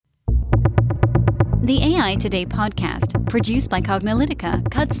The AI Today podcast, produced by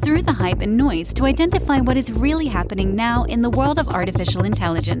Cognilytica, cuts through the hype and noise to identify what is really happening now in the world of artificial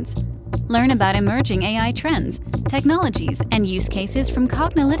intelligence. Learn about emerging AI trends, technologies, and use cases from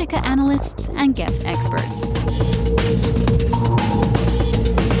Cognilytica analysts and guest experts.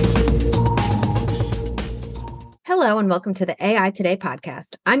 Hello, and welcome to the AI Today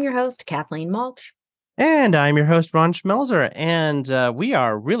podcast. I'm your host, Kathleen Mulch. And I'm your host, Ron Schmelzer. And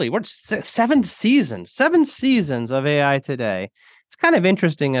we're seven seasons of AI Today. It's kind of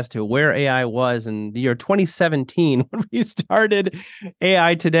interesting as to where AI was in the year 2017 when we started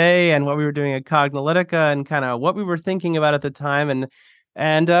AI Today and what we were doing at Cognilytica and kind of what we were thinking about at the time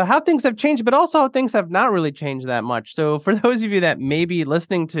and how things have changed, but also how things have not really changed that much. So for those of you that may be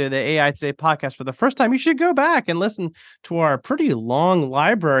listening to the AI Today podcast for the first time, you should go back and listen to our pretty long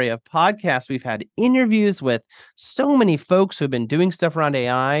library of podcasts. We've had interviews with so many folks who've been doing stuff around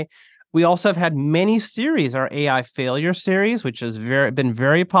AI. We also have had many series, our AI failure series, which has been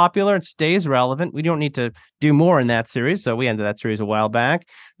very popular. It stays relevant. We don't need to do more in that series, so we ended that series a while back.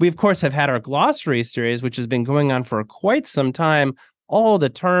 We, of course, have had our glossary series, which has been going on for quite some time. All the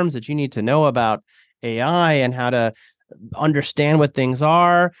terms that you need to know about AI and how to understand what things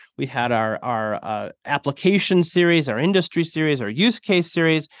are. We had our application series, our industry series, our use case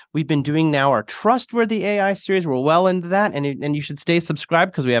series. We've been doing now our trustworthy AI series. We're well into that. And you should stay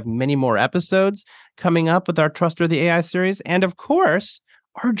subscribed because we have many more episodes coming up with our trustworthy AI series. And of course,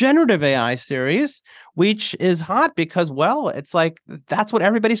 our generative AI series, which is hot because, well, it's like that's what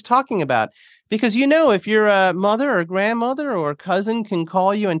everybody's talking about. Because, you know, if your mother or grandmother or cousin can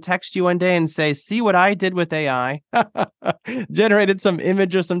call you and text you one day and say, see what I did with AI, generated some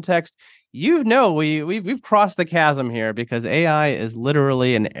image or some text, you know we've crossed the chasm here because AI is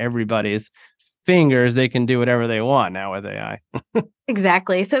literally in everybody's fingers. They can do whatever they want now with AI.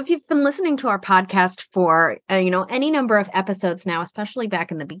 Exactly. So if you've been listening to our podcast for, any number of episodes now, especially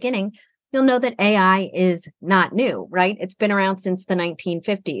back in the beginning, you'll know that AI is not new, right? It's been around since the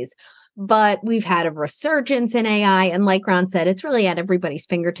 1950s. But we've had a resurgence in AI. And like Ron said, it's really at everybody's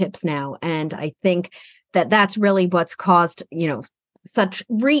fingertips now. And I think that that's really what's caused, such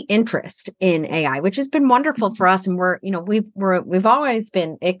re-interest in AI, which has been wonderful for us. And we've always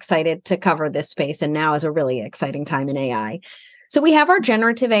been excited to cover this space. And now is a really exciting time in AI. So we have our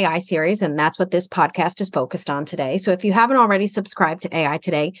generative AI series, and that's what this podcast is focused on today. So if you haven't already subscribed to AI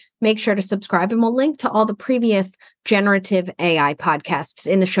Today, make sure to subscribe, and we'll link to all the previous generative AI podcasts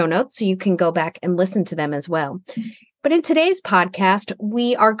in the show notes so you can go back and listen to them as well. But in today's podcast,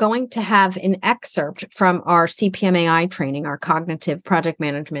 we are going to have an excerpt from our CPM AI training, our cognitive project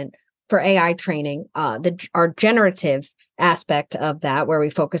management for AI training, our generative aspect of that, where we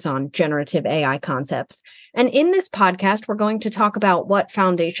focus on generative AI concepts. And in this podcast, we're going to talk about what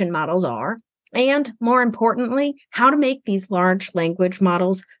foundation models are, and more importantly, how to make these large language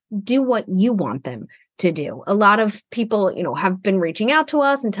models do what you want them to do. A lot of people, have been reaching out to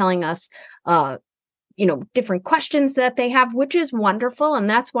us and telling us, different questions that they have, which is wonderful. And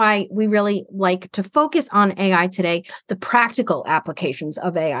that's why we really like to focus on AI today, the practical applications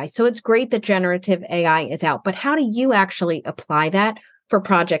of AI. So it's great that generative AI is out, but how do you actually apply that for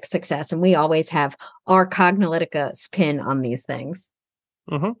project success? And we always have our Cognilytica spin on these things.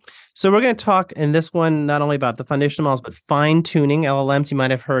 Mm-hmm. So we're going to talk in this one not only about the foundational models, but fine-tuning LLMs. You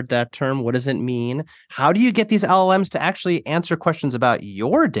might have heard that term. What does it mean? How do you get these LLMs to actually answer questions about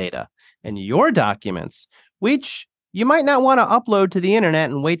your data and your documents, which you might not want to upload to the internet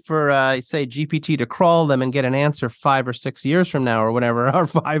and wait for, say, GPT to crawl them and get an answer 5 or 6 years from now or whatever, or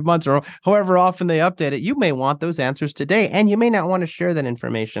 5 months or however often they update it. You may want those answers today, and you may not want to share that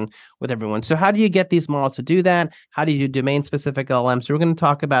information with everyone. So how do you get these models to do that? How do you do domain-specific LLMs? So we're going to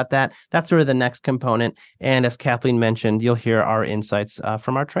talk about that. That's sort of the next component. And as Kathleen mentioned, you'll hear our insights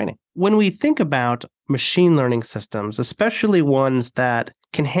from our training. When we think about machine learning systems, especially ones that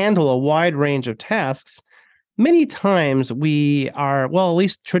can handle a wide range of tasks, many times we are, at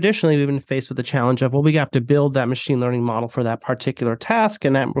least traditionally, we've been faced with the challenge of, we have to build that machine learning model for that particular task.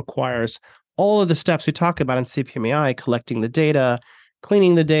 And that requires all of the steps we talk about in CPM AI, collecting the data,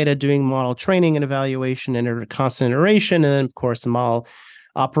 cleaning the data, doing model training and evaluation and constant iteration, and then, of course, the model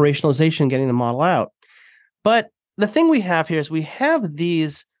operationalization, getting the model out. But the thing we have here is we have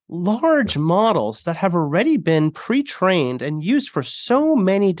these large models that have already been pre-trained and used for so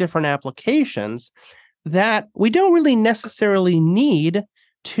many different applications that we don't really necessarily need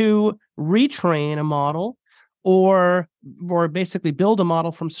to retrain a model or basically build a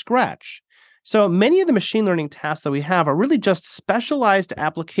model from scratch. So many of the machine learning tasks that we have are really just specialized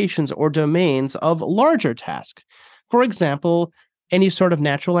applications or domains of larger tasks. For example, any sort of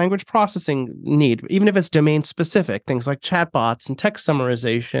natural language processing need, even if it's domain specific, things like chatbots and text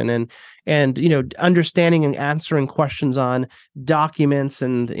summarization and understanding and answering questions on documents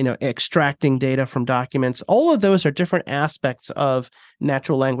and extracting data from documents. All of those are different aspects of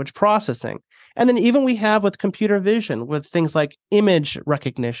natural language processing. And then even we have with computer vision, with things like image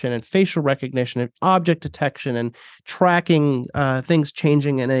recognition and facial recognition and object detection and tracking things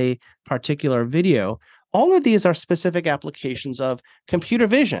changing in a particular video. All of these are specific applications of computer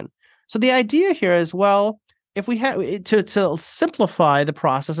vision. So the idea here is, well, if we have to simplify the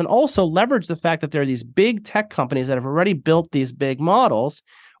process and also leverage the fact that there are these big tech companies that have already built these big models,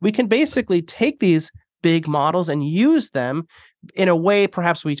 we can basically take these big models and use them in a way.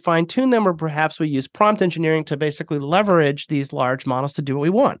 Perhaps we fine tune them, or perhaps we use prompt engineering to basically leverage these large models to do what we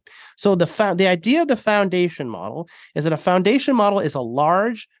want. So the idea of the foundation model is that a foundation model is a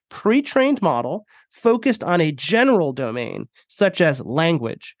large pre-trained model focused on a general domain, such as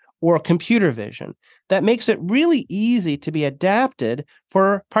language or computer vision, that makes it really easy to be adapted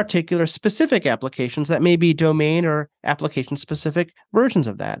for particular specific applications that may be domain or application-specific versions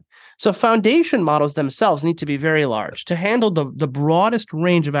of that. So foundation models themselves need to be very large. To handle the broadest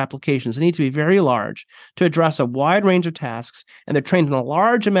range of applications, they need to be very large to address a wide range of tasks, and they're trained on a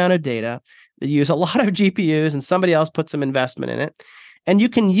large amount of data. They use a lot of GPUs, and somebody else put some investment in it. And you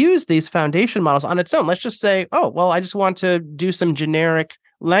can use these foundation models on its own. Let's just say, oh, well, I just want to do some generic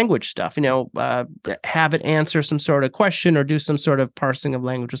language stuff, have it answer some sort of question or do some sort of parsing of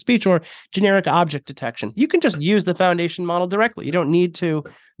language or speech or generic object detection. You can just use the foundation model directly. You don't need to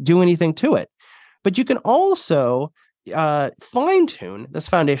do anything to it. But you can also fine-tune this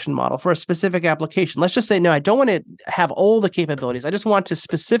foundation model for a specific application. Let's just say, no, I don't want to have all the capabilities. I just want to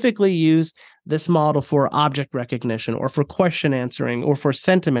specifically use this model for object recognition or for question answering or for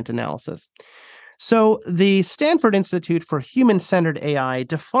sentiment analysis. So the Stanford Institute for Human-Centered AI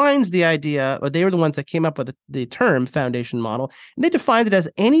defines the idea, or they were the ones that came up with the term foundation model, and they defined it as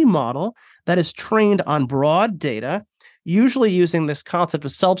any model that is trained on broad data, usually using this concept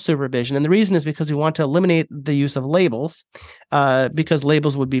of self-supervision. And the reason is because we want to eliminate the use of labels, because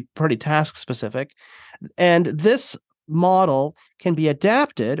labels would be pretty task-specific. And this model can be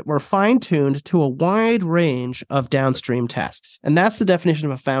adapted or fine-tuned to a wide range of downstream tasks. And that's the definition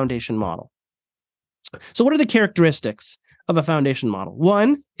of a foundation model. So what are the characteristics of a foundation model?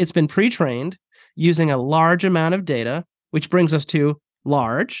 One, it's been pre-trained using a large amount of data, which brings us to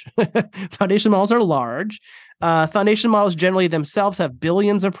large. Foundation models are large. Foundation models generally themselves have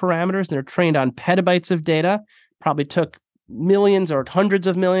billions of parameters, and they're trained on petabytes of data. Probably took millions or hundreds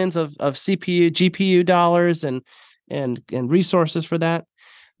of millions of CPU, GPU dollars and resources for that.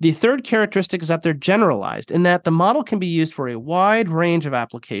 The third characteristic is that they're generalized, in that the model can be used for a wide range of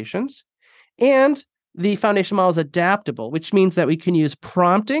applications, and the foundation model is adaptable, which means that we can use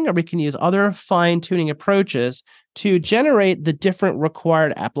prompting or we can use other fine-tuning approaches to generate the different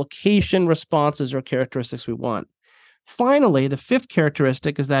required application responses or characteristics we want. Finally, the fifth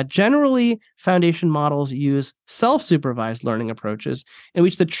characteristic is that generally foundation models use self-supervised learning approaches in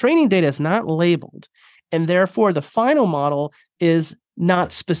which the training data is not labeled, and therefore the final model is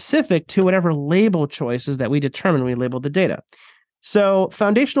not specific to whatever label choices that we determine when we label the data. So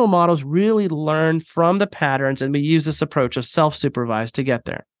foundational models really learn from the patterns, and we use this approach of self-supervised to get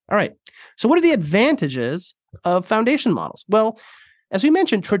there. All right. So what are the advantages of foundation models? Well, as we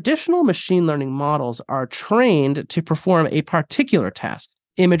mentioned, traditional machine learning models are trained to perform a particular task: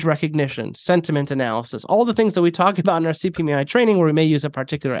 image recognition, sentiment analysis, all the things that we talk about in our CPMI training, where we may use a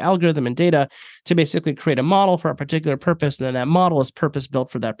particular algorithm and data to basically create a model for a particular purpose, and then that model is purpose-built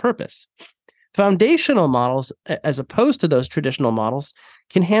for that purpose. Foundational models, as opposed to those traditional models,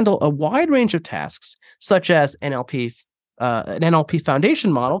 can handle a wide range of tasks, such as NLP. An NLP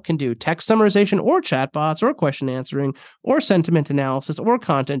foundation model can do text summarization or chatbots or question answering or sentiment analysis or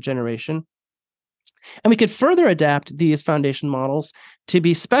content generation. And we could further adapt these foundation models to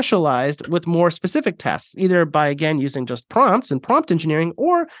be specialized with more specific tasks, either by, again, using just prompts and prompt engineering,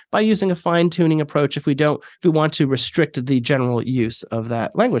 or by using a fine-tuning approach if we want to restrict the general use of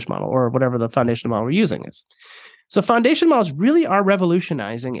that language model or whatever the foundation model we're using is. So foundation models really are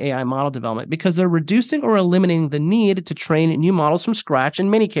revolutionizing AI model development because they're reducing or eliminating the need to train new models from scratch in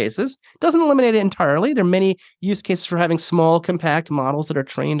many cases. It doesn't eliminate it entirely. There are many use cases for having small, compact models that are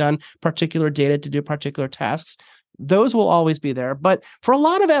trained on particular data to do particular tasks. Those will always be there. But for a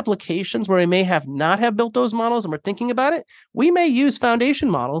lot of applications where we may not have built those models and we're thinking about it, we may use foundation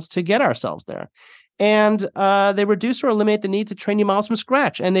models to get ourselves there. And they reduce or eliminate the need to train new models from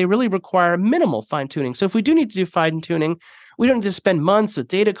scratch, and they really require minimal fine-tuning. So if we do need to do fine-tuning, We don't need to spend months with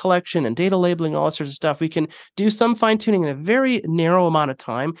data collection and data labeling, all that sorts of stuff. We can do some fine-tuning in a very narrow amount of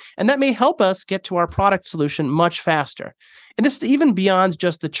time, and that may help us get to our product solution much faster. And this is even beyond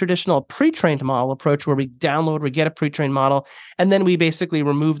just the traditional pre-trained model approach where we get a pre-trained model, and then we basically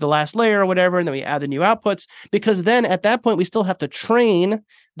remove the last layer or whatever, and then we add the new outputs, because then at that point, we still have to train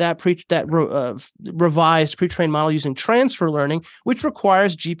that revised pre-trained model using transfer learning, which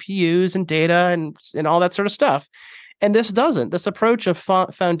requires GPUs and data and all that sort of stuff. And this approach of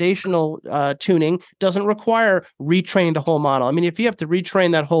foundational tuning doesn't require retraining the whole model. I mean, if you have to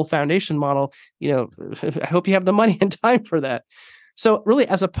retrain that whole foundation model, I hope you have the money and time for that. So really,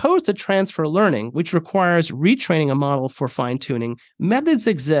 as opposed to transfer learning, which requires retraining a model for fine-tuning, methods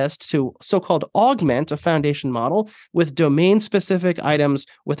exist to so-called augment a foundation model with domain-specific items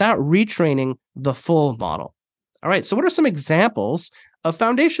without retraining the full model. All right, so what are some examples of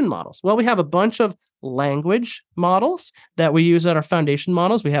foundation models? Well, we have a bunch of language models that we use at our foundation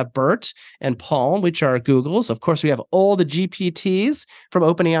models. We have BERT and PaLM, which are Google's. Of course, we have all the GPTs from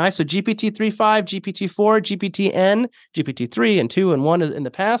OpenAI. So GPT 3.5, GPT 4, GPT-N, GPT 3 and 2 and 1 in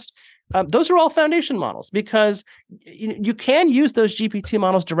the past. Those are all foundation models because you can use those GPT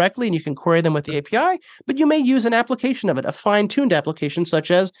models directly and you can query them with the API, but you may use an application of it, a fine-tuned application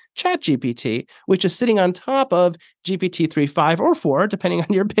such as ChatGPT, which is sitting on top of GPT 3.5 or 4, depending on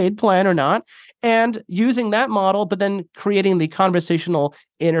your paid plan or not, and using that model, but then creating the conversational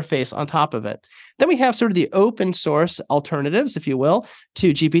interface on top of it. Then we have sort of the open source alternatives, if you will,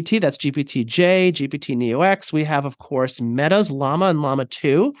 to GPT. That's GPT-J, GPT-NeoX. We have, of course, Meta's Llama and Llama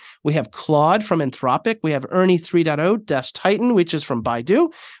 2. We have Claude from Anthropic. We have Ernie 3.0, Desk Titan, which is from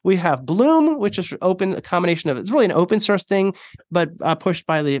Baidu. We have Bloom, which is open, a combination of, it's really an open source thing, but pushed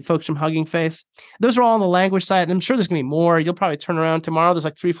by the folks from Hugging Face. Those are all on the language side. And I'm sure there's going to be more. You'll probably turn around tomorrow. There's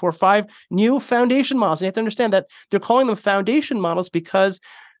like 3, 4, 5 new foundation models. And you have to understand that they're calling them foundation models because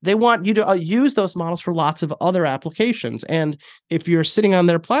they want you to use those models for lots of other applications. And if you're sitting on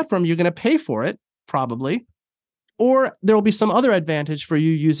their platform, you're going to pay for it, probably. Or there will be some other advantage for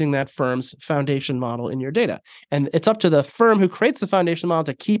you using that firm's foundation model in your data. And it's up to the firm who creates the foundation model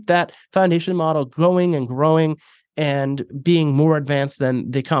to keep that foundation model growing and growing and being more advanced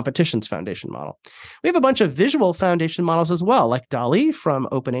than the competition's foundation model. We have a bunch of visual foundation models as well, like DALL-E from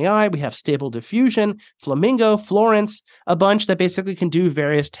OpenAI. We have Stable Diffusion, Flamingo, Florence, a bunch that basically can do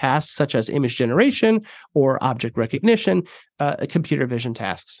various tasks such as image generation or object recognition, computer vision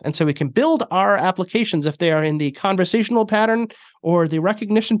tasks. And so we can build our applications if they are in the conversational pattern or the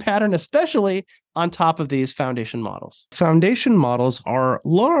recognition pattern, especially on top of these foundation models. Foundation models are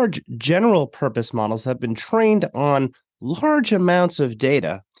large general purpose models that have been trained on large amounts of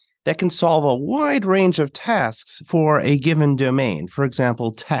data that can solve a wide range of tasks for a given domain, for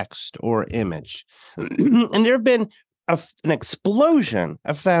example, text or image. And there have been an explosion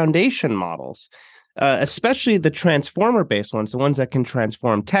of foundation models, especially the transformer-based ones, the ones that can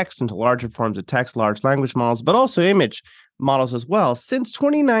transform text into larger forms of text, large language models, but also image models as well, since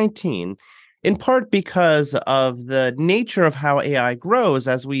 2019, in part because of the nature of how AI grows.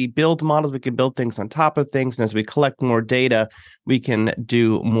 As we build models, we can build things on top of things. And as we collect more data, we can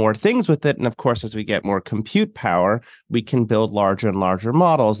do more things with it. And of course, as we get more compute power, we can build larger and larger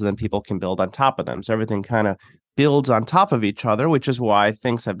models, and then people can build on top of them. So everything kind of builds on top of each other, which is why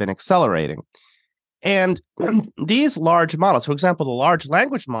things have been accelerating. And these large models, for example, the large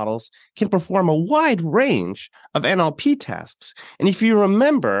language models, can perform a wide range of NLP tasks. And if you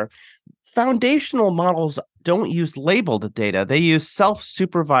remember, foundational models don't use labeled data. They use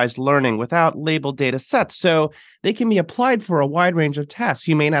self-supervised learning without labeled data sets. So they can be applied for a wide range of tasks.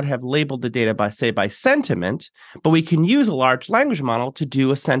 You may not have labeled the data by sentiment, but we can use a large language model to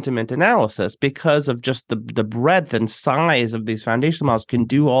do a sentiment analysis because of just the breadth and size of these foundation models can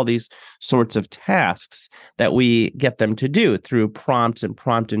do all these sorts of tasks that we get them to do through prompts and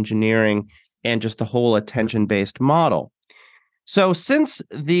prompt engineering and just the whole attention-based model. So since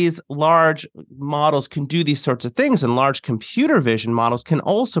these large models can do these sorts of things, and large computer vision models can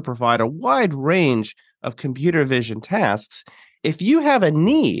also provide a wide range of computer vision tasks, if you have a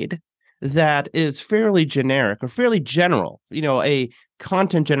need that is fairly generic or fairly general, a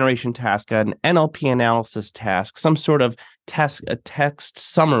content generation task, an NLP analysis task, some sort of a text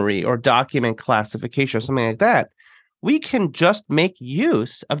summary or document classification or something like that, we can just make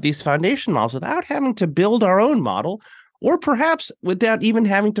use of these foundation models without having to build our own model, or perhaps without even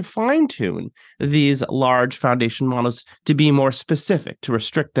having to fine-tune these large foundation models to be more specific, to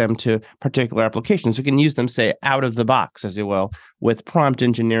restrict them to particular applications. We can use them, say, out of the box, as you will, with prompt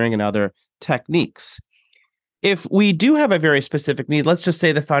engineering and other techniques. If we do have a very specific need, let's just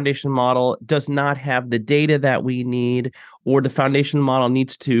say the foundation model does not have the data that we need, or the foundation model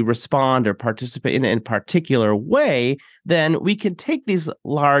needs to respond or participate in a particular way, then we can take these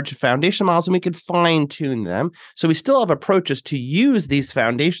large foundation models and we can fine tune them. So we still have approaches to use these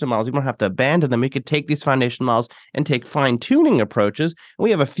foundation models. We don't have to abandon them. We could take these foundation models and take fine tuning approaches.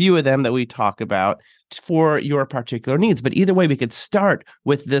 We have a few of them that we talk about for your particular needs. But either way, we could start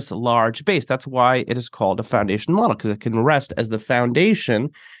with this large base. That's why it is called a foundation model, because it can rest as the foundation,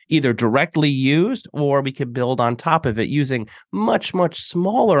 either directly used, or we can build on top of it using much, much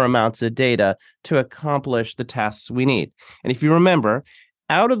smaller amounts of data to accomplish the tasks we need. And if you remember,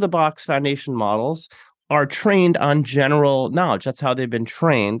 out-of-the-box foundation models are trained on general knowledge. That's how they've been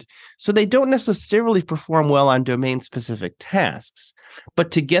trained. So they don't necessarily perform well on domain-specific tasks.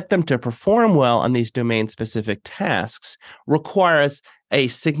 But to get them to perform well on these domain-specific tasks requires a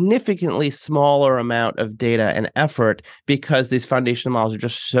significantly smaller amount of data and effort, because these foundation models are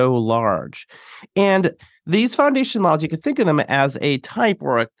just so large. And these foundation models, you can think of them as a type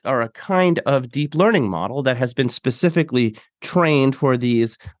or a kind of deep learning model that has been specifically trained for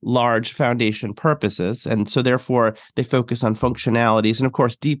these large foundation purposes. And so therefore, they focus on functionalities. And of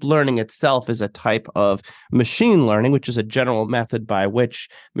course, deep learning itself is a type of machine learning, which is a general method by which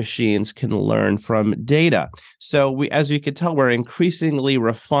machines can learn from data. So as you can tell, we're increasingly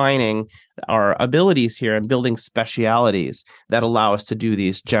refining our abilities here and building specialities that allow us to do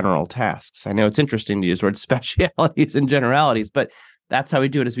these general tasks. I know it's interesting to use words specialities and generalities, but that's how we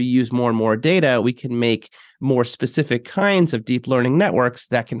do it. As we use more and more data, we can make more specific kinds of deep learning networks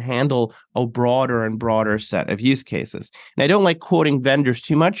that can handle a broader and broader set of use cases. And I don't like quoting vendors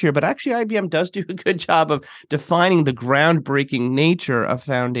too much here, but actually IBM does do a good job of defining the groundbreaking nature of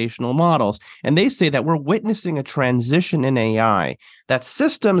foundational models. And they say that we're witnessing a transition in AI, that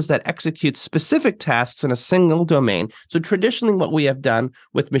systems that execute specific tasks in a single domain. So traditionally, what we have done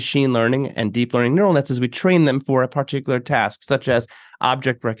with machine learning and deep learning neural nets is we train them for a particular task, such as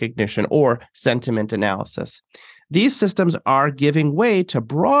object recognition or sentiment analysis. These systems are giving way to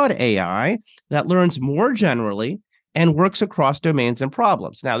broad AI that learns more generally and works across domains and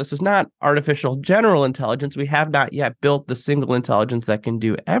problems. Now, this is not artificial general intelligence. We have not yet built the single intelligence that can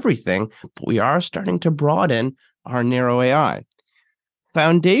do everything, but we are starting to broaden our narrow AI.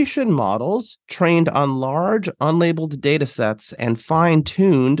 Foundation models trained on large unlabeled data sets and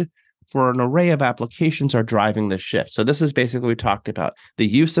fine-tuned for an array of applications are driving this shift. So this is basically what we talked about, the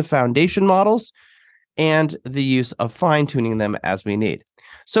use of foundation models and the use of fine-tuning them as we need.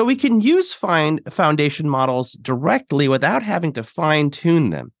 So we can use foundation models directly without having to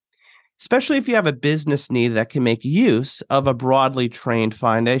fine-tune them, especially if you have a business need that can make use of a broadly trained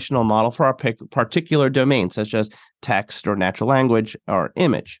foundational model for our particular domain, such as text or natural language or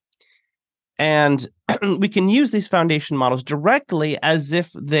image. And we can use these foundation models directly as if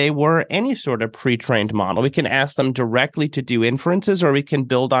they were any sort of pre-trained model. We can ask them directly to do inferences, or we can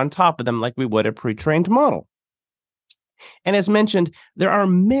build on top of them like we would a pre-trained model. And as mentioned, there are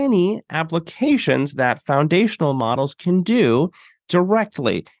many applications that foundational models can do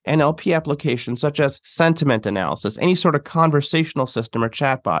directly. NLP applications such as sentiment analysis, any sort of conversational system or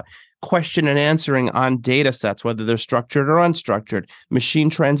chatbot, question and answering on data sets, whether they're structured or unstructured,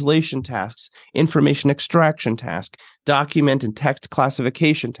 machine translation tasks, information extraction tasks, document and text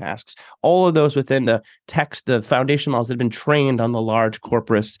classification tasks, all of those within the foundation models that have been trained on the large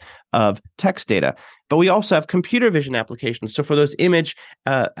corpus of text data. But we also have computer vision applications. So for those image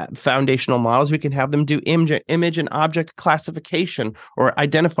foundational models, we can have them do image and object classification, or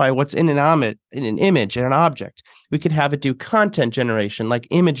identify what's in an image and an object. We could have it do content generation, like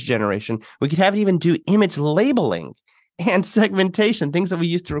image generation. We could have it even do image labeling and segmentation, things that we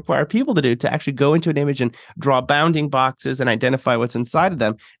used to require people to do, to actually go into an image and draw bounding boxes and identify what's inside of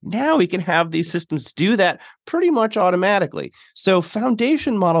them. Now we can have these systems do that pretty much automatically. So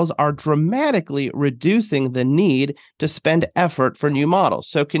foundation models are dramatically reducing the need to spend effort for new models.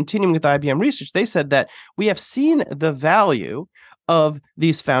 So continuing with IBM research, they said that we have seen the value of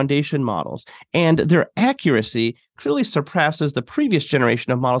these foundation models, and their accuracy clearly surpasses the previous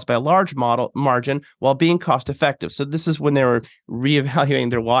generation of models by a large margin while being cost effective. So this is when they were reevaluating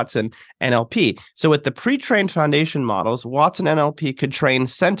their Watson NLP. So with the pre-trained foundation models, Watson NLP could train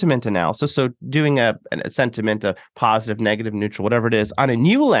sentiment analysis, so doing a sentiment, a positive, negative, neutral, whatever it is, on a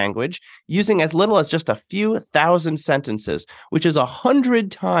new language using as little as just a few thousand sentences, which is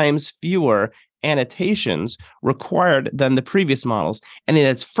 100 times fewer annotations required than the previous models. And in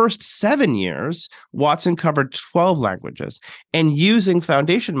its first 7 years, Watson covered 12 languages. And using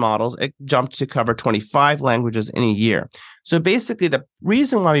foundation models, it jumped to cover 25 languages in a year. So basically, the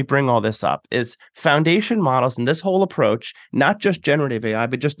reason why we bring all this up is foundation models and this whole approach, not just generative AI,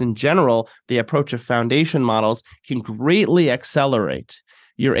 but just in general, the approach of foundation models can greatly accelerate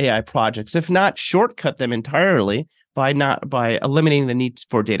your AI projects, if not shortcut them entirely by eliminating the need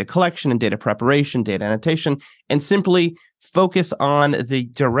for data collection and data preparation, data annotation, and simply focus on the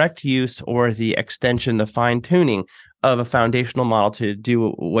direct use or the extension, the fine-tuning of a foundational model to do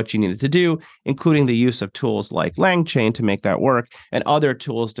what you need it to do, including the use of tools like LangChain to make that work and other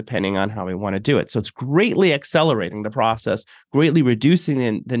tools depending on how we want to do it. So it's greatly accelerating the process, greatly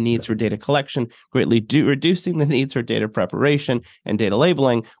reducing the needs for data collection, greatly reducing the needs for data preparation and data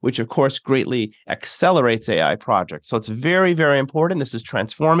labeling, which of course greatly accelerates AI projects. So it's very, very important. This is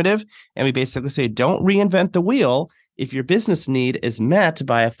transformative. And we basically say, don't reinvent the wheel if your business need is met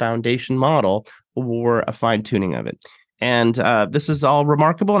by a foundation model or a fine-tuning of it. And this is all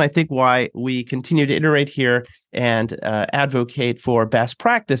remarkable, and I think why we continue to iterate here and advocate for best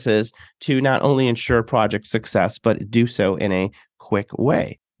practices to not only ensure project success, but do so in a quick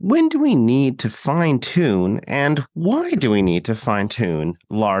way. When do we need to fine-tune, and why do we need to fine-tune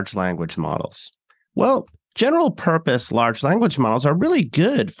large language models? Well, general purpose large language models are really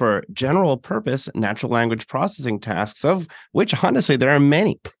good for general purpose natural language processing tasks, of which honestly there are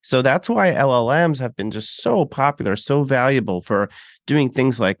many. So that's why LLMs have been just so popular, so valuable for doing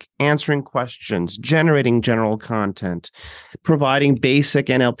things like answering questions, generating general content, providing basic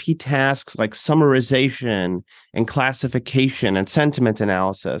NLP tasks like summarization and classification and sentiment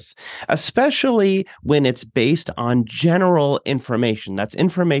analysis, especially when it's based on general information. That's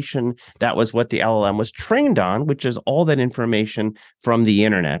information that was what the LLM was trained on, which is all that information from the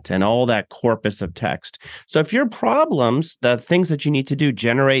internet and all that corpus of text. So if your problems, the things that you need to do,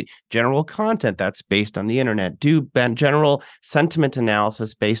 generate general content that's based on the internet, do general sentiment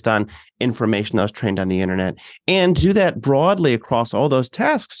analysis based on information that was trained on the internet, and do that broadly across all those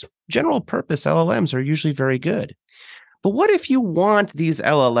tasks, general purpose LLMs are usually very good. But what if you want these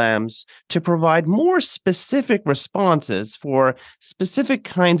LLMs to provide more specific responses for specific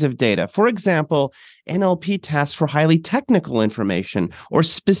kinds of data? For example, NLP tasks for highly technical information or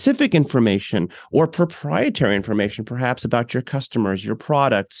specific information or proprietary information, perhaps about your customers, your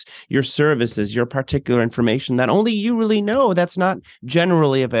products, your services, your particular information that only you really know, that's not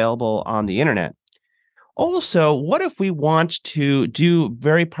generally available on the internet. Also, what if we want to do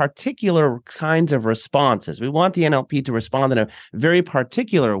very particular kinds of responses? We want the NLP to respond in a very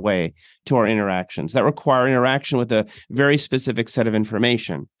particular way to our interactions that require interaction with a very specific set of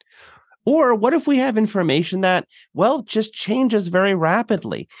information. Or what if we have information that, well, just changes very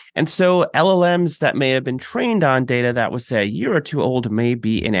rapidly? And so LLMs that may have been trained on data that was, say, a year or two old may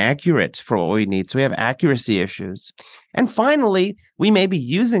be inaccurate for what we need. So we have accuracy issues. And finally, we may be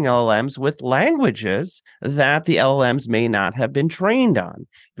using LLMs with languages that the LLMs may not have been trained on,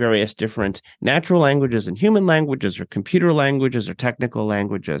 various different natural languages and human languages or computer languages or technical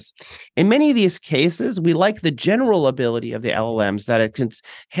languages. In many of these cases, we like the general ability of the LLMs that it can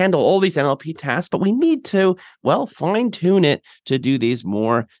handle all these NLP tasks, but we need to, well, fine-tune it to do these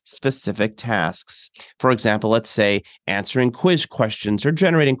more specific tasks. For example, let's say answering quiz questions or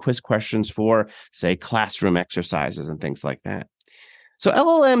generating quiz questions for, say, classroom exercises and things like that. So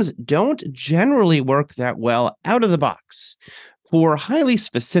LLMs don't generally work that well out of the box for highly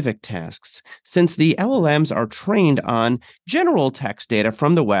specific tasks, since the LLMs are trained on general text data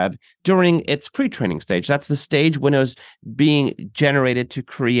from the web during its pre-training stage. That's the stage when it was being generated to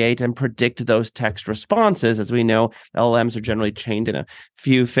create and predict those text responses. As we know, LLMs are generally trained in a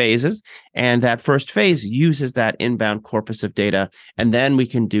few phases, and that first phase uses that inbound corpus of data, and then we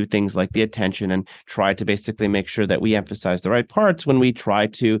can do things like the attention and try to basically make sure that we emphasize the right parts when we try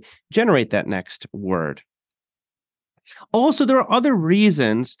to generate that next word. Also, there are other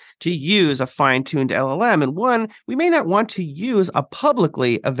reasons to use a fine-tuned LLM. And one, we may not want to use a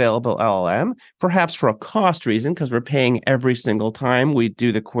publicly available LLM, perhaps for a cost reason, because we're paying every single time we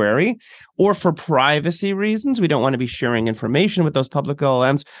do the query, or for privacy reasons. We don't want to be sharing information with those public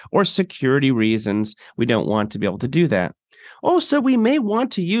LLMs, or security reasons. We don't want to be able to do that. Oh, so we may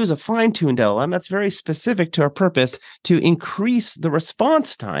want to use a fine-tuned LLM that's very specific to our purpose to increase the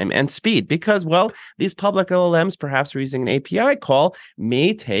response time and speed because, well, these public LLMs, perhaps we're using an API call,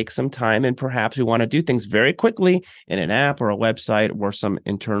 may take some time and perhaps we want to do things very quickly in an app or a website or some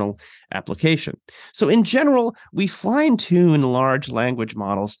internal application. So in general, we fine-tune large language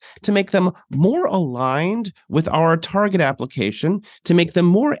models to make them more aligned with our target application, to make them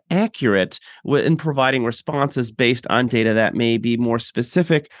more accurate in providing responses based on data that may be more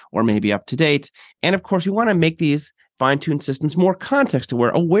specific or maybe up to date. And of course, we want to make these fine-tuned systems more context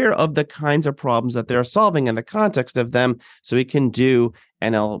aware of the kinds of problems that they're solving in the context of them so we can do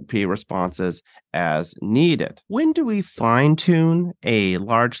NLP responses as needed. When do we fine-tune a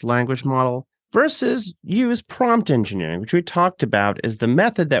large language model versus use prompt engineering, which we talked about is the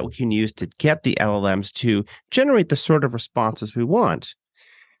method that we can use to get the LLMs to generate the sort of responses we want?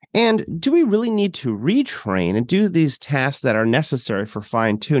 And do we really need to retrain and do these tasks that are necessary for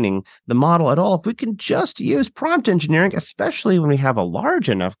fine-tuning the model at all if we can just use prompt engineering, especially when we have a large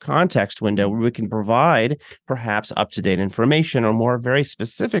enough context window where we can provide perhaps up-to-date information or more very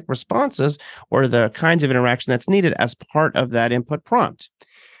specific responses or the kinds of interaction that's needed as part of that input prompt?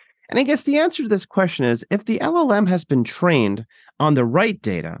 And I guess the answer to this question is if the LLM has been trained on the right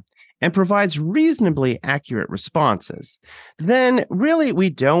data and provides reasonably accurate responses, then really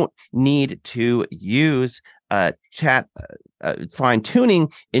we don't need to use chat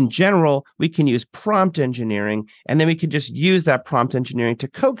fine-tuning in general. We can use prompt engineering, and then we can just use that prompt engineering to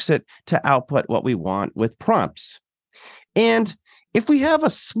coax it to output what we want with prompts. And if we have a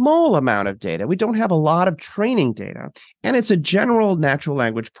small amount of data, we don't have a lot of training data, and it's a general natural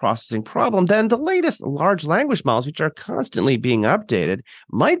language processing problem, then the latest large language models, which are constantly being updated,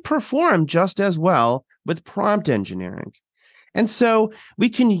 might perform just as well with prompt engineering. And so we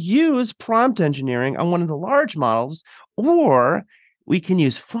can use prompt engineering on one of the large models, or we can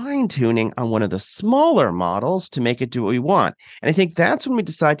use fine-tuning on one of the smaller models to make it do what we want. And I think that's when we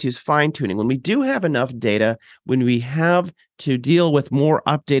decide to use fine-tuning, when we do have enough data, when we have to deal with more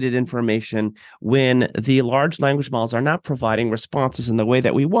updated information, when the large language models are not providing responses in the way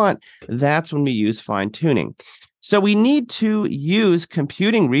that we want, that's when we use fine-tuning. So we need to use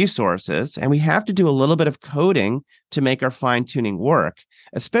computing resources, and we have to do a little bit of coding to make our fine-tuning work,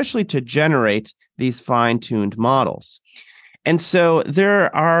 especially to generate these fine-tuned models. And so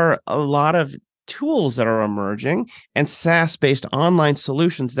there are a lot of tools that are emerging and SaaS-based online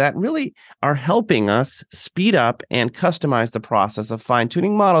solutions that really are helping us speed up and customize the process of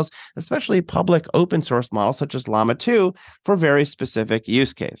fine-tuning models, especially public open source models such as Llama 2 for very specific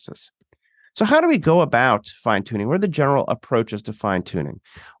use cases. So how do we go about fine-tuning? What are the general approaches to fine-tuning?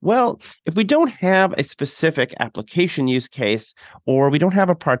 Well, if we don't have a specific application use case or we don't have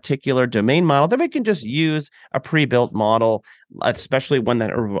a particular domain model, then we can just use a pre-built model, especially one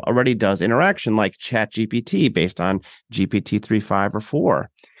that already does interaction like ChatGPT based on GPT 3.5 or 4.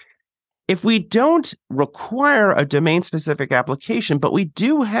 If we don't require a domain-specific application, but we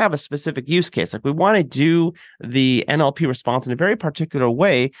do have a specific use case, like we want to do the NLP response in a very particular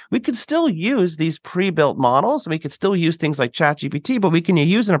way, we could still use these pre-built models. We could still use things like ChatGPT, but we can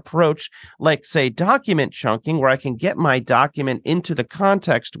use an approach like, say, document chunking, where I can get my document into the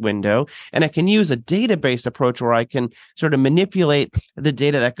context window, and I can use a database approach where I can sort of manipulate the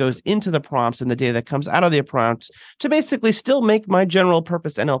data that goes into the prompts and the data that comes out of the prompts to basically still make my general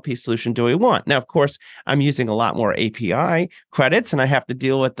purpose NLP solution do what we want. Now, of course, I'm using a lot more API credits and I have to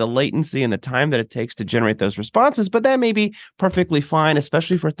deal with the latency and the time that it takes to generate those responses, but that may be perfectly fine,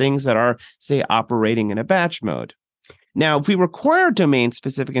 especially for things that are, say, operating in a batch mode. Now, if we require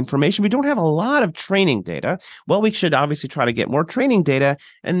domain-specific information, we don't have a lot of training data. Well, we should obviously try to get more training data.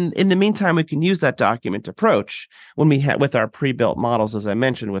 And in the meantime, we can use that document approach when we have with our pre-built models, as I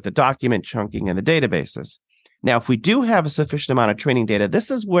mentioned, with the document chunking and the databases. Now, if we do have a sufficient amount of training data,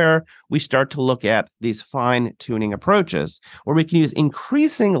 this is where we start to look at these fine-tuning approaches, where we can use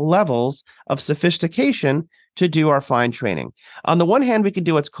increasing levels of sophistication to do our fine training. On the one hand, we can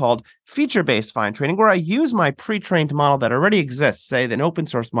do what's called feature-based fine training, where I use my pre-trained model that already exists, say an open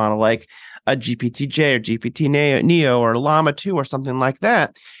source model like a GPT-J or GPT-Neo or Llama 2 or something like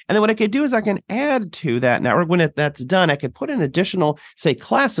that. And then what I can do is I can add to that network. When that's done, I could put an additional, say,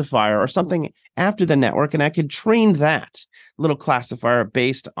 classifier or something after the network, and I could train that little classifier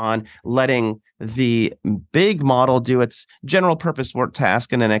based on letting the big model do its general purpose work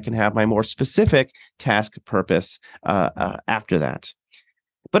task, and then I can have my more specific task purpose after that.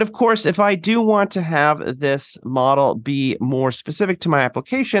 But of course, if I do want to have this model be more specific to my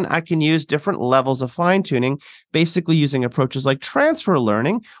application, I can use different levels of fine-tuning, basically using approaches like transfer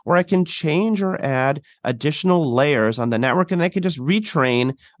learning, where I can change or add additional layers on the network, and I can just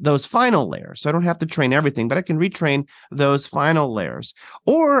retrain those final layers. So I don't have to train everything, but I can retrain those final layers.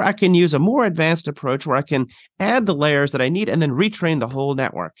 Or I can use a more advanced approach where I can add the layers that I need and then retrain the whole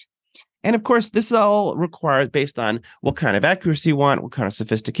network. And of course, this is all required based on what kind of accuracy you want, what kind of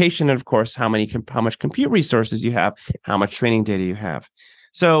sophistication, and of course, how much compute resources you have, how much training data you have.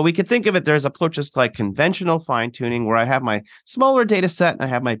 So we could think of it, there's approaches like conventional fine-tuning, where I have my smaller data set and I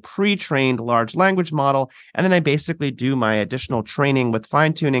have my pre-trained large language model, and then I basically do my additional training with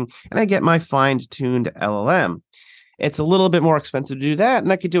fine-tuning, and I get my fine-tuned LLM. It's a little bit more expensive to do that,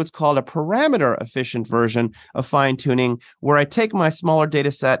 and I could do what's called a parameter-efficient version of fine-tuning, where I take my smaller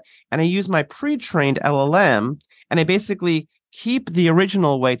data set and I use my pre-trained LLM, and I basically keep the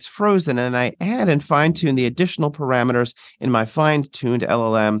original weights frozen, and I add and fine-tune the additional parameters in my fine-tuned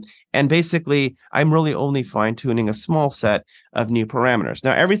LLM. And basically, I'm really only fine-tuning a small set of new parameters.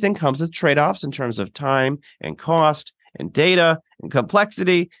 Now, everything comes with trade-offs in terms of time and cost and data and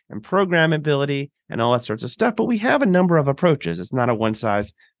complexity and programmability and all that sorts of stuff. But we have a number of approaches. It's not a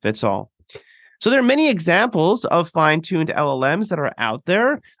one-size-fits-all. So there are many examples of fine-tuned LLMs that are out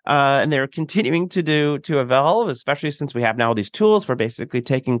there, and they're continuing to evolve, especially since we have now these tools for basically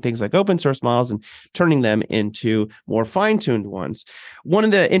taking things like open source models and turning them into more fine-tuned ones. One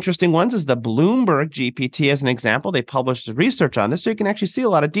of the interesting ones is the Bloomberg GPT as an example. They published research on this, so you can actually see a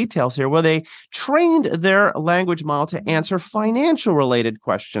lot of details here where they trained their language model to answer financial-related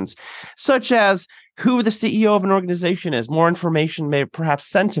questions, such as who the CEO of an organization is, more information, maybe perhaps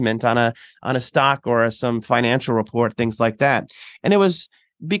sentiment on a stock or some financial report, things like that. And it was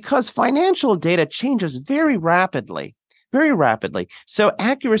because financial data changes very rapidly. So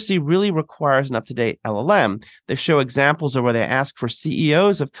accuracy really requires an up-to-date LLM. They show examples of where they ask for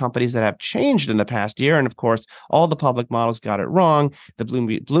CEOs of companies that have changed in the past year. And of course, all the public models got it wrong. The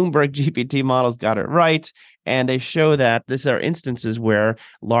Bloomberg GPT models got it right. And they show that these are instances where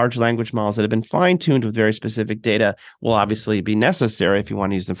large language models that have been fine-tuned with very specific data will obviously be necessary if you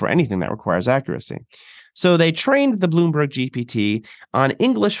want to use them for anything that requires accuracy. So they trained the Bloomberg GPT on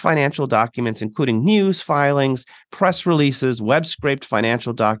English financial documents, including news filings, press releases, web-scraped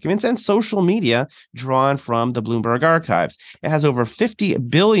financial documents, and social media drawn from the Bloomberg archives. It has over 50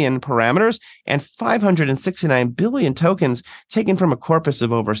 billion parameters and 569 billion tokens taken from a corpus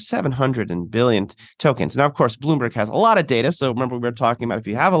of over 700 billion tokens. Now, of course, Bloomberg has a lot of data. So remember, we were talking about if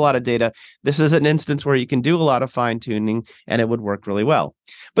you have a lot of data, this is an instance where you can do a lot of fine-tuning and it would work really well.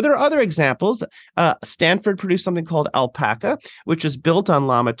 But there are other examples. Stanford produced something called Alpaca, which is built on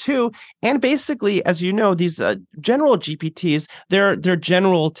Llama 2. And basically, as you know, these general GPTs, they're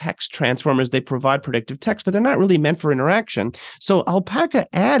general text transformers. They provide predictive text, but they're not really meant for interaction. So Alpaca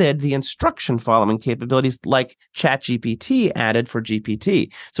added the instruction following capabilities like ChatGPT added for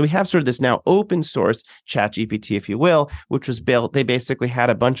GPT. So we have sort of this now open source ChatGPT, if you will, which was built. They basically had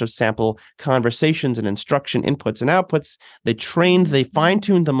a bunch of sample conversations and instruction inputs and outputs. They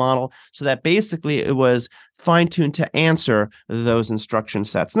fine-tuned the model so that basically it was fine-tuned to answer those instruction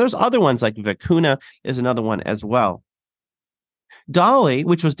sets. And there's other ones like Vicuna is another one as well. Dolly,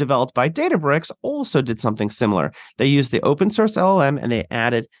 which was developed by Databricks, also did something similar. They used the open source LLM and they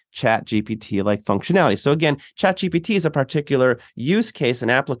added ChatGPT-like functionality. So again, ChatGPT is a particular use case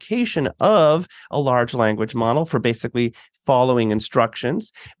and application of a large language model for basically following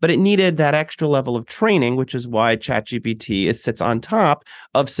instructions, but it needed that extra level of training, which is why ChatGPT sits on top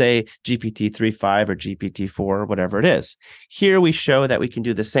of, say, GPT-3.5 or GPT-4 or whatever it is. Here we show that we can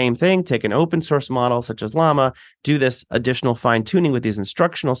do the same thing, take an open source model such as Llama, do this additional fine-tuning with these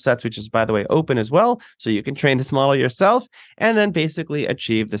instructional sets, which is, by the way, open as well, so you can train this model yourself, and then basically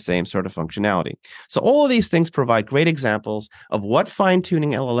achieve the same sort of functionality. So all of these things provide great examples of what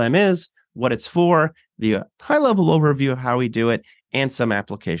fine-tuning LLM is, what it's for, the high-level overview of how we do it, and some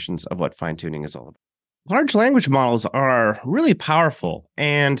applications of what fine-tuning is all about. Large language models are really powerful,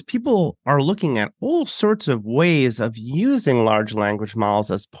 and people are looking at all sorts of ways of using large language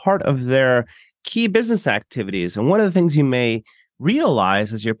models as part of their key business activities. And one of the things you may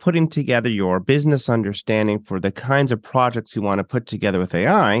realize as you're putting together your business understanding for the kinds of projects you want to put together with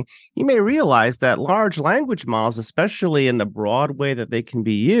AI, you may realize that large language models, especially in the broad way that they can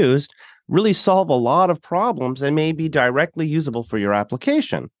be used, really solve a lot of problems and may be directly usable for your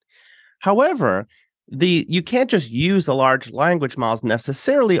application. However, you can't just use the large language models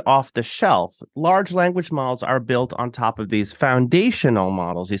necessarily off the shelf. Large language models are built on top of these foundational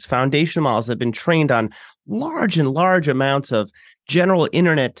models. These foundational models have been trained on large amounts of general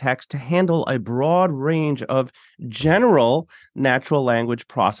internet text to handle a broad range of general natural language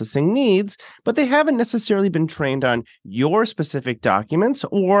processing needs, but they haven't necessarily been trained on your specific documents,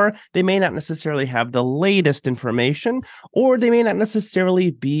 or they may not necessarily have the latest information, or they may not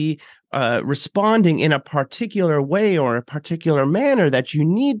necessarily be responding in a particular way or a particular manner that you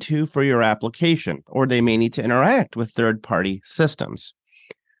need to for your application, or they may need to interact with third-party systems.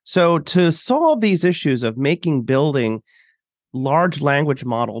 So to solve these issues of making building large language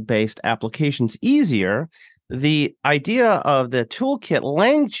model-based applications easier, the idea of the toolkit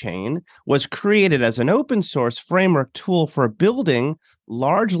LangChain was created as an open source framework tool for building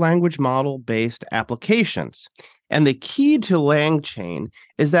large language model-based applications. And the key to LangChain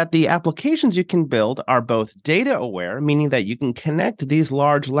is that the applications you can build are both data aware, meaning that you can connect these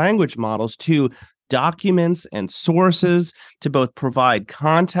large language models to documents and sources to both provide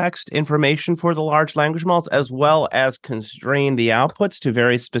context information for the large language models, as well as constrain the outputs to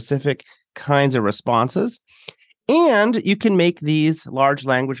very specific kinds of responses. And you can make these large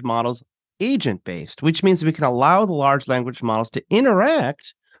language models agent-based, which means we can allow the large language models to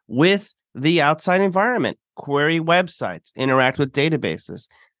interact with the outside environment, query websites, interact with databases,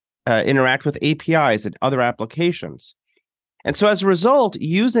 interact with APIs and other applications. And so as a result,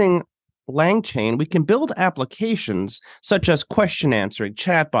 using LangChain, we can build applications such as question answering,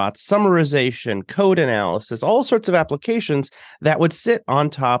 chatbots, summarization, code analysis, all sorts of applications that would sit on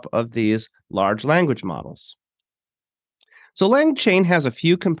top of these large language models. So LangChain has a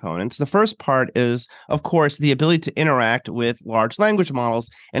few components. The first part is, of course, the ability to interact with large language models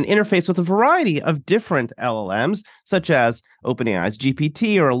and interface with a variety of different LLMs, such as OpenAI's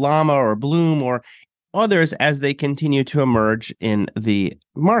GPT or Llama or Bloom or others as they continue to emerge in the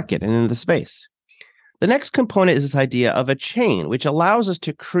market and in the space. The next component is this idea of a chain, which allows us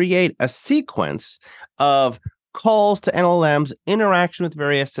to create a sequence of calls to LLMs, interaction with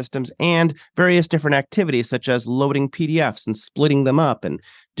various systems, and various different activities, such as loading PDFs and splitting them up and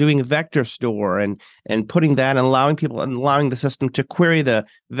doing vector store and putting that and allowing the system to query the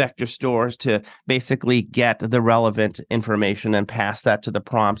vector stores to basically get the relevant information and pass that to the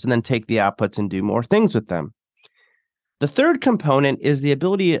prompts and then take the outputs and do more things with them. The third component is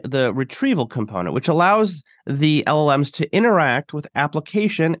the retrieval component, which allows the LLMs to interact with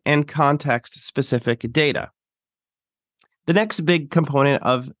application and context-specific data. The next big component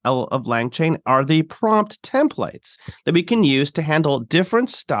of LangChain are the prompt templates that we can use to handle different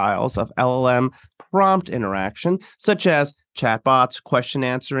styles of LLM prompt interaction, such as chatbots, question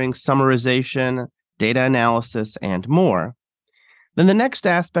answering, summarization, data analysis, and more. Then the next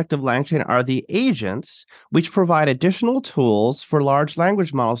aspect of LangChain are the agents, which provide additional tools for large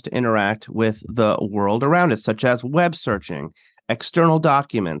language models to interact with the world around it, such as web searching, external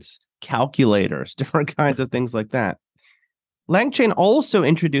documents, calculators, different kinds of things like that. LangChain also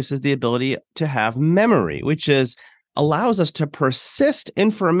introduces the ability to have memory, which allows us to persist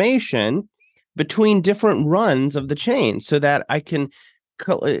information between different runs of the chain so that I can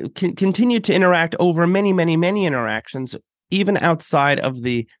continue to interact over many, many, many interactions, even outside of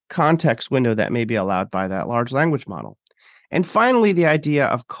the context window that may be allowed by that large language model. And finally, the idea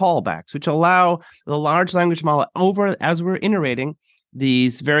of callbacks, which allow the large language model as we're iterating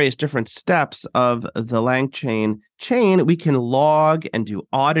these various different steps of the LangChain chain, we can log and do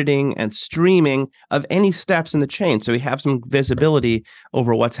auditing and streaming of any steps in the chain. So we have some visibility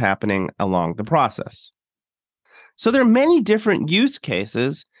over what's happening along the process. So there are many different use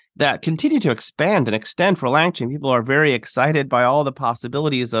cases that continue to expand and extend for LangChain. People are very excited by all the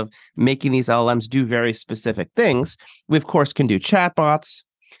possibilities of making these LLMs do very specific things. We, of course, can do chatbots.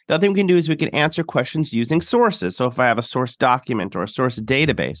 The other thing we can do is we can answer questions using sources. So if I have a source document or a source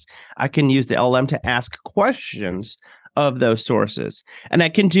database, I can use the LLM to ask questions of those sources. And I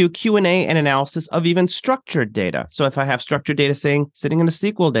can do Q&A and analysis of even structured data. So if I have structured data sitting in a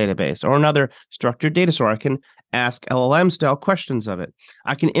SQL database or another structured data source, I can ask LLM style questions of it.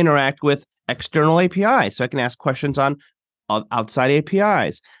 I can interact with external APIs. So I can ask questions on outside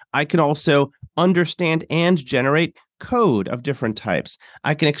APIs. I can also understand and generate code of different types.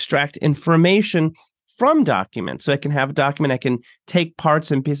 I can extract information from documents. So I can have a document, I can take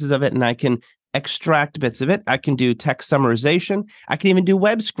parts and pieces of it, and I can extract bits of it. I can do text summarization. I can even do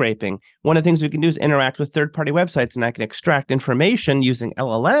web scraping. One of the things we can do is interact with third-party websites, and I can extract information using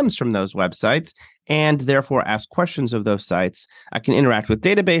LLMs from those websites and therefore ask questions of those sites. I can interact with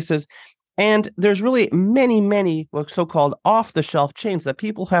databases. And there's really many, many so-called off-the-shelf chains that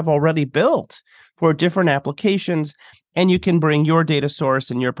people have already built for different applications. And you can bring your data source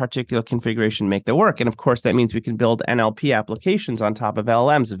and your particular configuration, make that work. And of course, that means we can build NLP applications on top of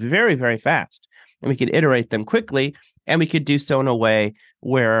LLMs very, very fast. and we could iterate them quickly, and we could do so in a way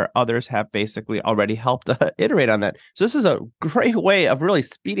where others have basically already helped iterate on that. So this is a great way of really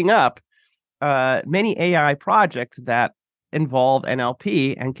speeding up many AI projects that involve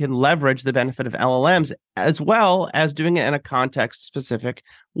NLP and can leverage the benefit of LLMs, as well as doing it in a context-specific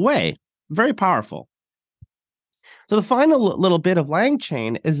way. Very powerful. So the final little bit of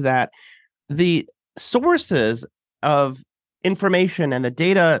LangChain is that the sources of information and the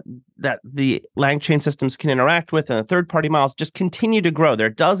data that the LangChain systems can interact with and the third-party models just continue to grow. There are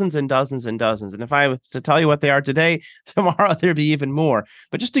dozens and dozens and dozens. And if I was to tell you what they are today, tomorrow there'd be even more.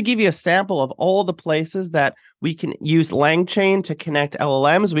 But just to give you a sample of all the places that we can use LangChain to connect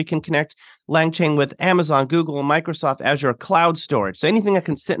LLMs, we can connect LangChain with Amazon, Google, and Microsoft Azure cloud storage. So anything that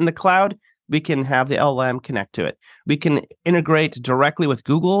can sit in the cloud, we can have the LLM connect to it. We can integrate directly with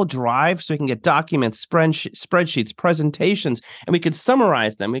Google Drive so we can get documents, spreadsheets, presentations, and we can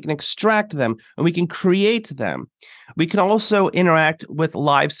summarize them. We can extract them, and we can create them. We can also interact with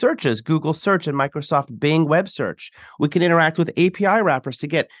live searches, Google Search and Microsoft Bing Web Search. We can interact with API wrappers to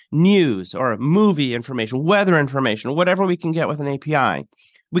get news or movie information, weather information, whatever we can get with an API.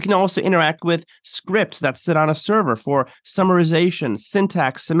 We can also interact with scripts that sit on a server for summarization,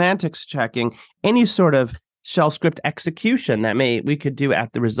 syntax, semantics checking, any sort of shell script execution that we could do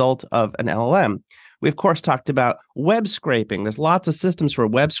at the result of an LLM. We, of course, talked about web scraping. There's lots of systems for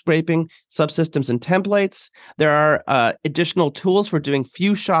web scraping, subsystems, and templates. There are additional tools for doing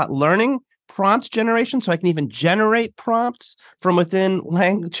few-shot learning, prompt generation, so I can even generate prompts from within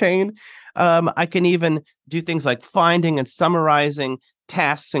LangChain. I can even do things like finding and summarizing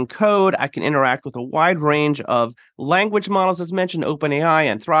tasks and code. I can interact with a wide range of language models, as mentioned, OpenAI,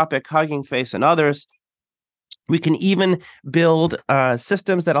 Anthropic, Hugging Face, and others. We can even build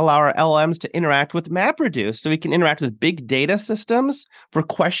systems that allow our LLMs to interact with MapReduce. So we can interact with big data systems for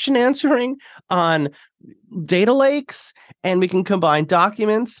question answering on data lakes, and we can combine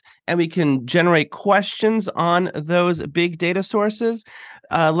documents, and we can generate questions on those big data sources.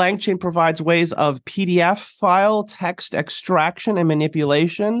 LangChain provides ways of PDF file text extraction and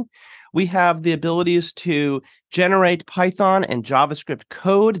manipulation. We have the abilities to generate Python and JavaScript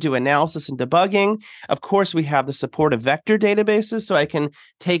code, do analysis and debugging. Of course, we have the support of vector databases, so I can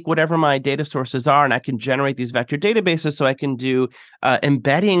take whatever my data sources are and I can generate these vector databases, so I can do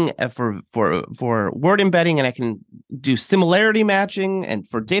embedding for word embedding, and I can do similarity matching and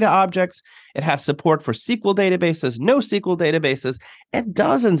for data objects. It has support for SQL databases, NoSQL databases, and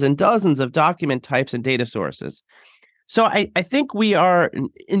dozens of document types and data sources. So I think we are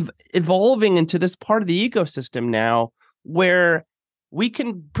evolving into this part of the ecosystem now where we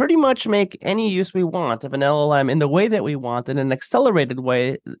can pretty much make any use we want of an LLM in the way that we want, in an accelerated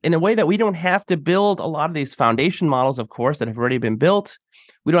way, in a way that we don't have to build a lot of these foundation models, of course, that have already been built.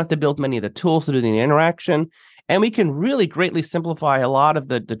 We don't have to build many of the tools to do the interaction. And we can really greatly simplify a lot of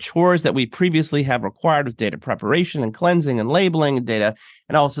the chores that we previously have required with data preparation and cleansing and labeling and data,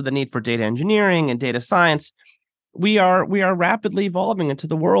 and also the need for data engineering and data science. We are rapidly evolving into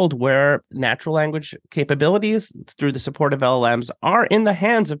the world where natural language capabilities through the support of LLMs are in the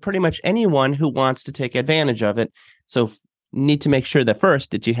hands of pretty much anyone who wants to take advantage of it. So need to make sure that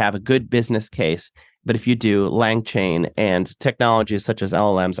first that you have a good business case. But if you do, LangChain and technologies such as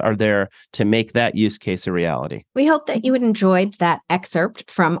LLMs are there to make that use case a reality. We hope that you enjoyed that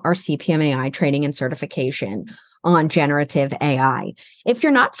excerpt from our CPMAI training and certification on generative AI. If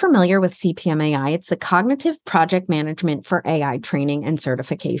you're not familiar with CPMAI, it's the Cognitive Project Management for AI training and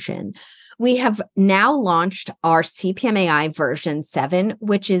certification. We have now launched our CPMAI version 7,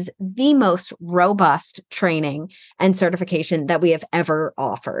 which is the most robust training and certification that we have ever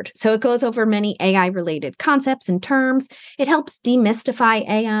offered. So it goes over many AI-related concepts and terms. It helps demystify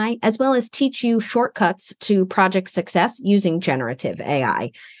AI, as well as teach you shortcuts to project success using generative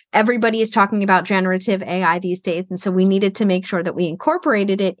AI. Everybody is talking about generative AI these days, and so we needed to make sure that we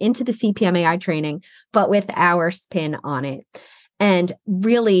incorporated it into the CPMAI training, but with our spin on it. And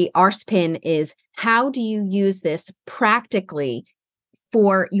really, our spin is, how do you use this practically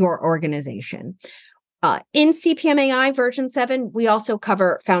for your organization? In CPMAI version 7, we also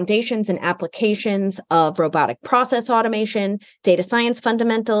cover foundations and applications of robotic process automation, data science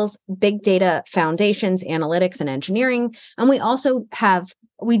fundamentals, big data foundations, analytics, and engineering. And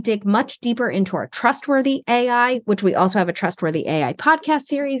we dig much deeper into our trustworthy AI, which we also have a trustworthy AI podcast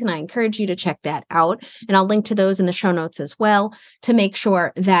series, and I encourage you to check that out. And I'll link to those in the show notes as well to make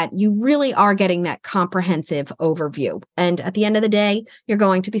sure that you really are getting that comprehensive overview. And at the end of the day, you're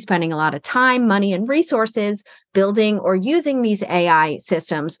going to be spending a lot of time, money, and resources building or using these AI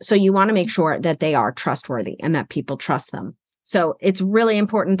systems. So you want to make sure that they are trustworthy and that people trust them. So it's really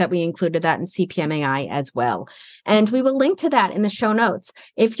important that we included that in CPM AI as well. And we will link to that in the show notes.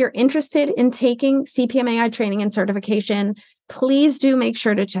 If you're interested in taking CPM AI training and certification, please do make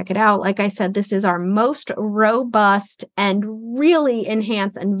sure to check it out. Like I said, this is our most robust and really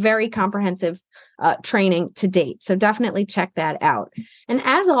enhanced and very comprehensive training to date. So definitely check that out. And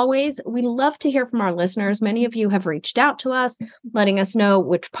as always, we love to hear from our listeners. Many of you have reached out to us, letting us know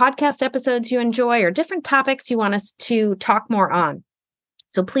which podcast episodes you enjoy or different topics you want us to talk more on.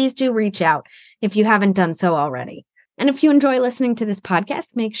 So please do reach out if you haven't done so already. And if you enjoy listening to this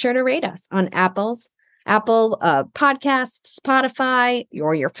podcast, make sure to rate us on Apple Podcasts, Spotify,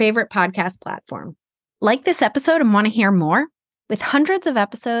 or your favorite podcast platform. Like this episode and want to hear more? With hundreds of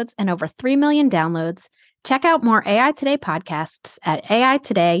episodes and over 3 million downloads, check out more AI Today podcasts at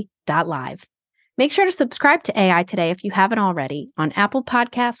aitoday.live. Make sure to subscribe to AI Today if you haven't already on Apple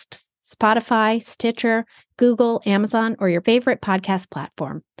Podcasts, Spotify, Stitcher, Google, Amazon, or your favorite podcast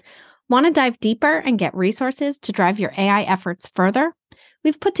platform. Want to dive deeper and get resources to drive your AI efforts further?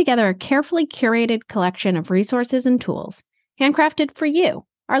 We've put together a carefully curated collection of resources and tools, handcrafted for you,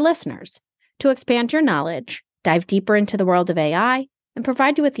 our listeners, to expand your knowledge, dive deeper into the world of AI, and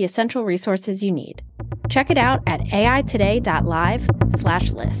provide you with the essential resources you need. Check it out at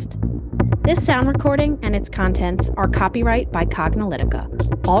aitoday.live/list. This sound recording and its contents are copyright by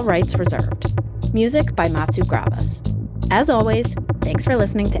Cognilytica, all rights reserved. Music by Matsu Gravas. As always, thanks for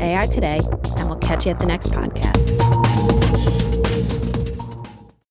listening to AI Today, and we'll catch you at the next podcast.